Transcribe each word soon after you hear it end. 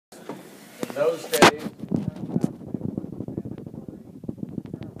In those days,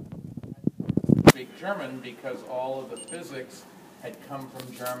 speak German because all of the physics had come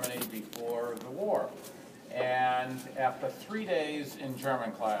from Germany before the war. And after 3 days in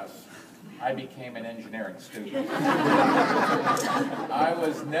German class, I became an engineering student. I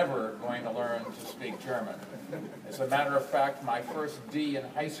was never going to learn to speak German. As a matter of fact, my first D in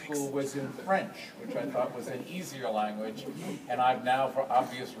high school was in French, which I thought was an easier language, and I've now, for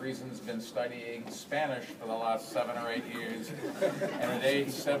obvious reasons, been studying Spanish for the last 7 or 8 years, and at age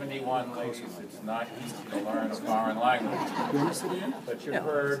 71, ladies, it's not easy to learn a foreign language. But you've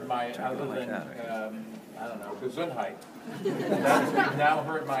heard my, other than, I don't know, Gesundheit. You've now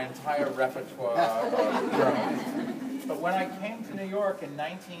heard my entire repertoire of German. But when I came to New York in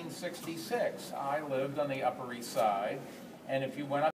 1966, I lived on the Upper East Side, and if you went up